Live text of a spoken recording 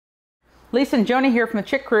Lisa and Joni here from the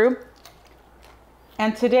Chick Crew.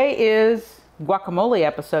 And today is guacamole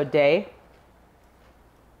episode day.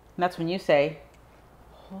 And that's when you say,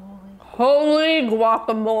 Holy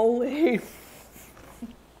guacamole.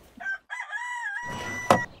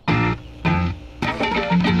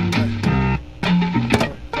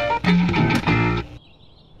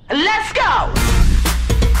 Let's go!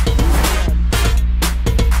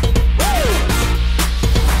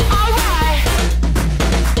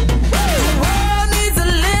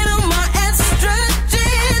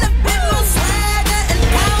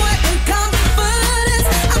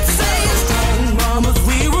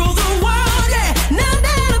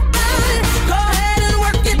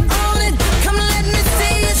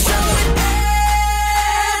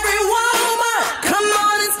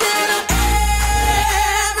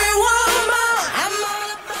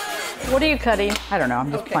 What are you cutting? I don't know,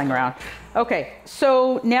 I'm just playing around. Okay,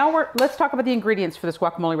 so now let's talk about the ingredients for this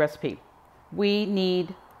guacamole recipe. We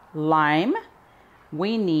need lime,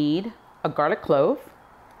 we need a garlic clove,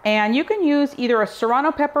 and you can use either a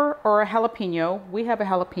serrano pepper or a jalapeno. We have a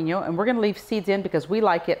jalapeno, and we're gonna leave seeds in because we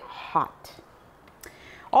like it hot.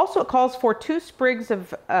 Also, it calls for 2 sprigs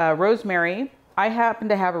of rosemary. I happen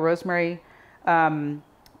to have a rosemary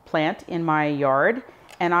plant in my yard,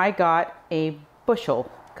 and I got a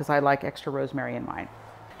bushel because I like extra rosemary in mine.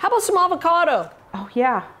 How about some avocado? Oh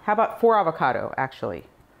yeah, how about 4 avocado actually?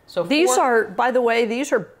 So these are, by the way,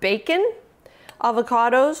 these are bacon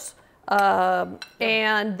avocados,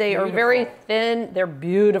 and they are very thin. They're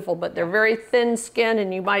beautiful, but they're very thin skinned,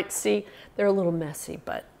 and you might see they're a little messy,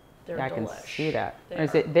 but they're I can delish. see that.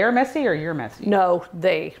 Is it they're messy or you're messy? No,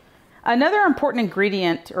 they. Another important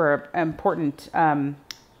ingredient or important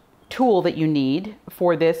tool that you need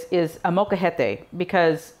for this is a molcajete,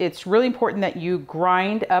 because it's really important that you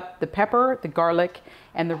grind up the pepper, the garlic,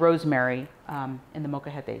 and the rosemary in the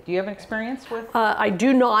molcajete. Do you have an experience with? I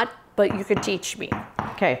do not, but you could teach me.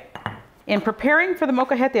 Okay. In preparing for the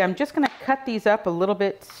molcajete, I'm just going to cut these up a little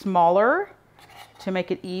bit smaller to make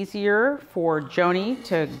it easier for Joni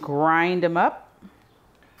to grind them up.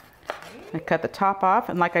 I cut the top off,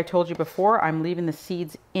 and like I told you before, I'm leaving the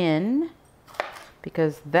seeds in,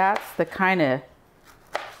 because that's the kind of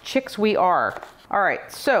chicks we are. All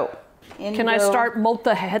right, so. Can I start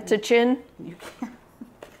molcajete chin?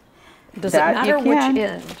 Does it matter which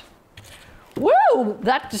end? Woo!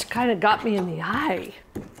 That just kind of got me in the eye.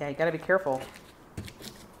 Yeah, you gotta be careful.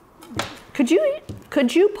 Could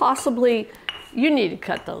you possibly, you need to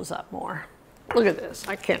cut those up more. Look at this,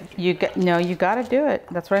 I can't. You gotta do it.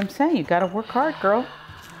 That's what I'm saying. You gotta work hard, girl.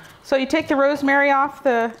 So you take the rosemary off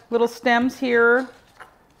the little stems here.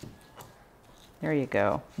 There you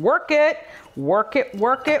go. Work it, work it,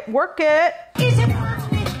 work it, work it. Is it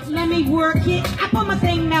worth it? Let me work it. I put my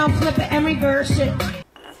thing now, flip it and reverse it.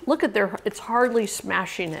 Look at it's hardly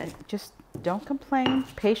smashing it. Just don't complain.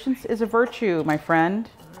 Patience is a virtue, my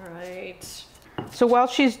friend. All right. So while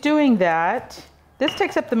she's doing that, this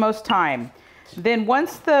takes up the most time. Then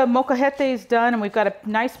once the molcajete is done and we've got a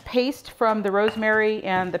nice paste from the rosemary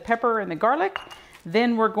and the pepper and the garlic,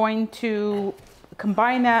 then we're going to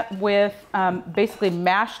combine that with basically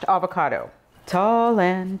mashed avocado. Tall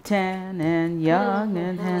and tan and young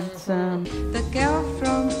and handsome. The girl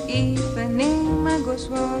from Ipanema goes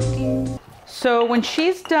walking. So when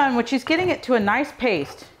she's done, when she's getting it to a nice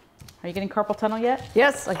paste, are you getting carpal tunnel yet?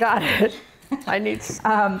 Yes, I got it. I need.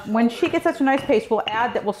 When she gets such a nice paste,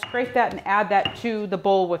 we'll scrape that and add that to the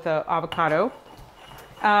bowl with the avocado.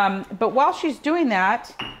 But while she's doing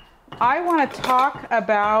that, I want to talk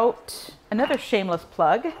about another shameless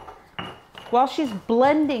plug. While she's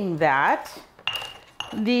blending that,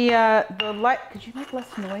 could you make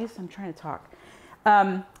less noise? I'm trying to talk.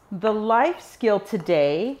 The life skill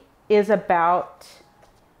today is about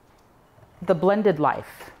the blended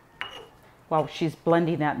life. While she's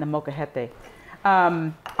blending that in the molcajete.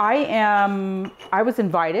 I was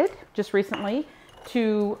invited just recently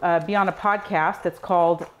to be on a podcast that's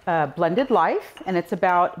called Blended Life, and it's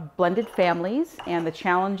about blended families and the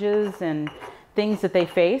challenges and things that they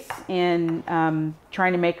face in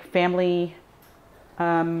trying to make family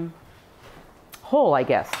whole, I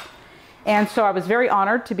guess. And so I was very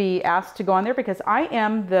honored to be asked to go on there because I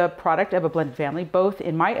am the product of a blended family, both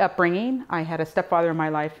in my upbringing. I had a stepfather in my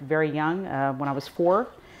life very young, when I was 4.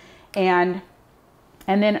 And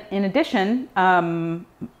then in addition, in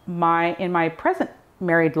my present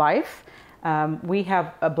married life, we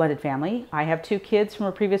have a blended family. I have 2 kids from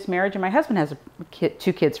a previous marriage, and my husband has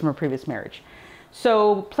 2 kids from a previous marriage.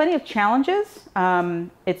 So plenty of challenges.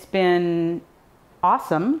 It's been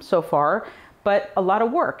awesome so far, but a lot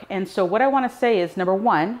of work. And so what I want to say is, number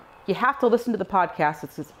 1, you have to listen to the podcast.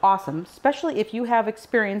 It's awesome, especially if you have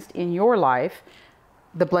experienced in your life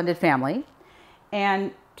the blended family.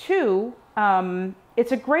 And 2,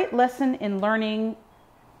 it's a great lesson in learning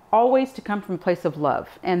always to come from a place of love.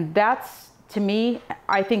 And that's, to me,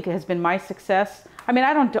 I think has been my success. I mean,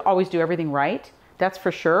 I don't always do everything right. That's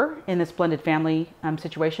for sure in this blended family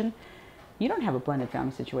situation. You don't have a blended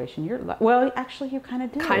family situation. Well, actually, you kind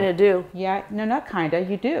of do. Kind of do. Yeah, no, not kind of.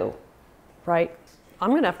 You do. Right. I'm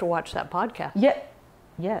going to have to watch that podcast. Yeah.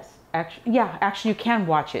 Yes. Actually, you can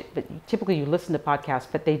watch it, but typically you listen to podcasts,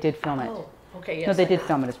 but they did film it. Oh, okay. Yes. No, they did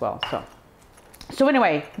film it as well. So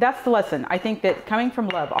anyway, that's the lesson. I think that coming from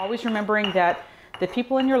love, always remembering that the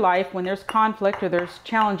people in your life, when there's conflict or there's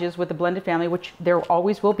challenges with the blended family, which there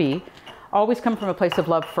always will be, always come from a place of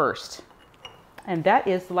love first. And that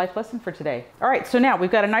is the life lesson for today. All right, so now we've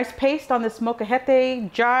got a nice paste on this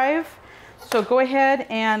molcajete jive. So go ahead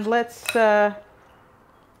and let's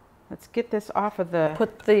get this off of the...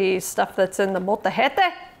 Put the stuff that's in the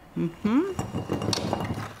molcajete. In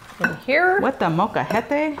here. What the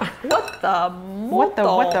molcajete? What the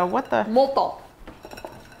molto? What the? Molto.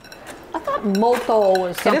 I thought molto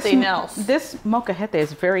was something else. This molcajete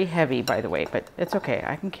is very heavy, by the way, but it's okay.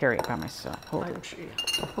 I can carry it by myself. Hold it.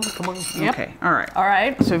 Oh, come on. Yep. Okay, all right. All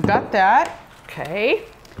right. So we've got that. Okay.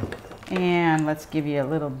 And let's give you a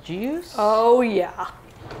little juice. Oh, yeah.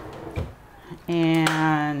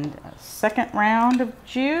 And a second round of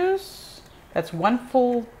juice. That's 1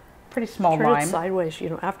 full, pretty small Turn lime. it sideways,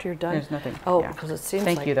 after you're done. There's nothing. Oh, Yeah. because it seems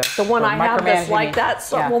Thank like you, though, the one for I have that's micromanaging like me. that.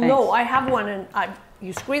 So, Yeah, well, no, thanks. I have one, and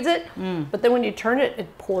you squeeze it, but then when you turn it,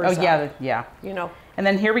 it pours Oh, out. yeah. And And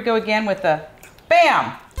then here we go again with the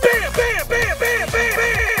bam! Bam, bam, bam, bam, bam,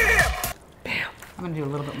 bam. I'm gonna do a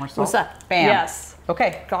little bit more salt. what's that? Bam. Yes.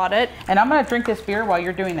 Okay. Got it. And I'm gonna drink this beer while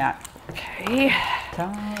you're doing that. Okay.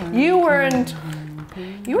 You were in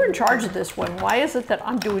charge of this one. Why is it that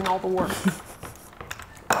I'm doing all the work?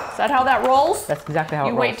 Is that how that rolls? That's exactly how it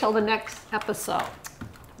You rolls. wait till the next episode.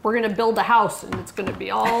 We're gonna build a house, and it's gonna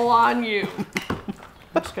be all on you.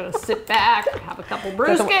 I'm just gonna sit back, have a couple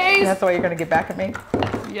brewskis. That's the way you're gonna get back at me?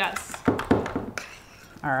 Yes.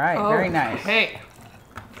 All right, very nice. Okay.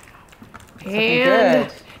 Looking And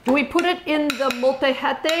good. do we put it in the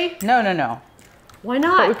molcajete? No. Why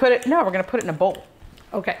But not? we're gonna put it in a bowl.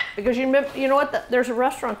 Okay, because you know what? There's a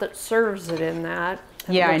restaurant that serves it in that.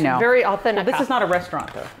 and Yeah, it I looks know. Very authentic. This is not a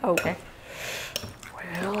restaurant though. Okay.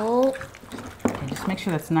 Well, Okay, just make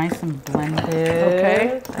sure that's nice and blended.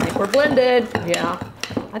 okay. I think we're blended. Yeah.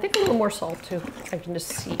 I think a little more salt too. I can just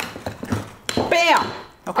see. Bam!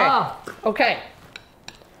 Okay. Oh, okay.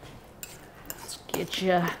 Let's get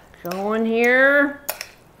you going here.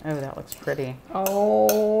 Oh, that looks pretty.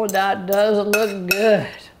 Oh, that does look good.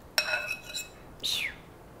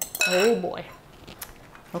 Oh boy.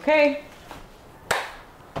 Okay.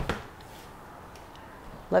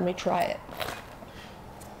 Let me try it.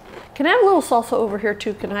 Can I have a little salsa over here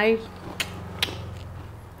too? Can I?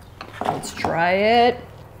 Let's try it.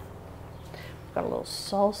 Got a little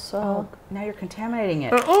salsa. Oh, now you're contaminating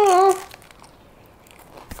it.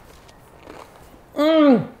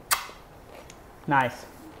 Nice.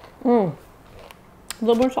 A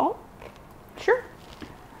little more salt? Sure.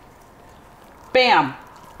 Bam!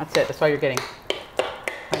 That's it. That's all you're getting.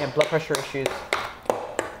 I have blood pressure issues.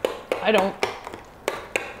 I don't.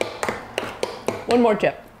 One more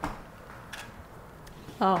tip.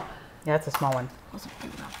 Oh. Yeah, that's a small one. Wasn't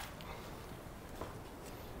big enough.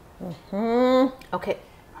 Okay.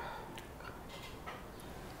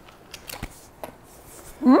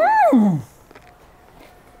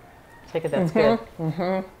 Take it. That's good.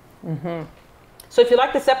 So if you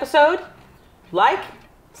like this episode, like,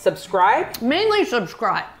 subscribe. Mainly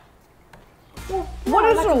subscribe. Well, What no,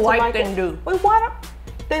 does I the to like it. thing do? Well, why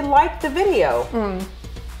don't they like the video?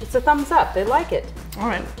 It's a thumbs up. They like it. All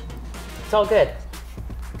right. It's all good.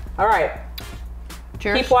 All right.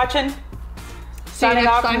 Cheers. Keep watching. See you Signing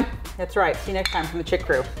next off. time. That's right. See you next time from the Chick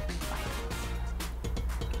Crew.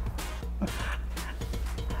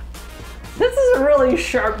 This is a really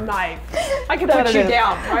sharp knife. I can put you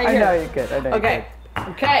down right here. I know you're good. I know Okay.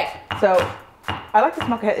 Okay. you're good. So I like this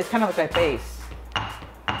mocha. It's kind of like a base.